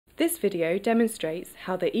This video demonstrates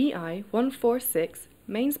how the Ei146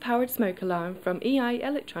 mains-powered smoke alarm from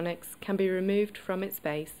Ei146 can be removed from its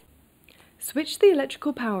base. Switch the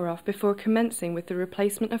electrical power off before commencing with the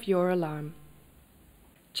replacement of your alarm.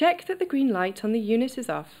 Check that the green light on the unit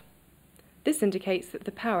is off. This indicates that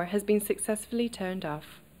the power has been successfully turned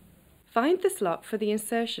off. Find the slot for the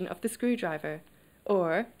insertion of the screwdriver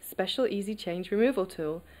or special easy change removal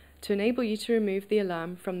tool to enable you to remove the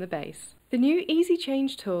alarm from the base. The new Easy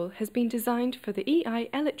Change tool has been designed for the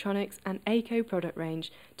Ei146 and Ei146 product range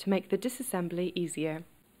to make the disassembly easier.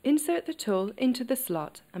 Insert the tool into the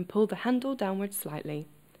slot and pull the handle downwards slightly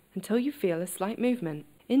until you feel a slight movement,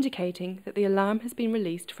 indicating that the alarm has been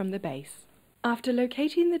released from the base. After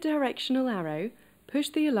locating the directional arrow, push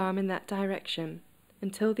the alarm in that direction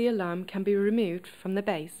until the alarm can be removed from the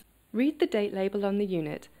base. Read the date label on the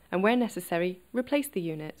unit and, where necessary, replace the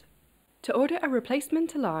unit. To order a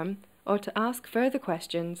replacement alarm or to ask further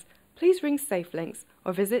questions, please ring SafeLinks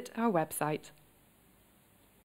or visit our website.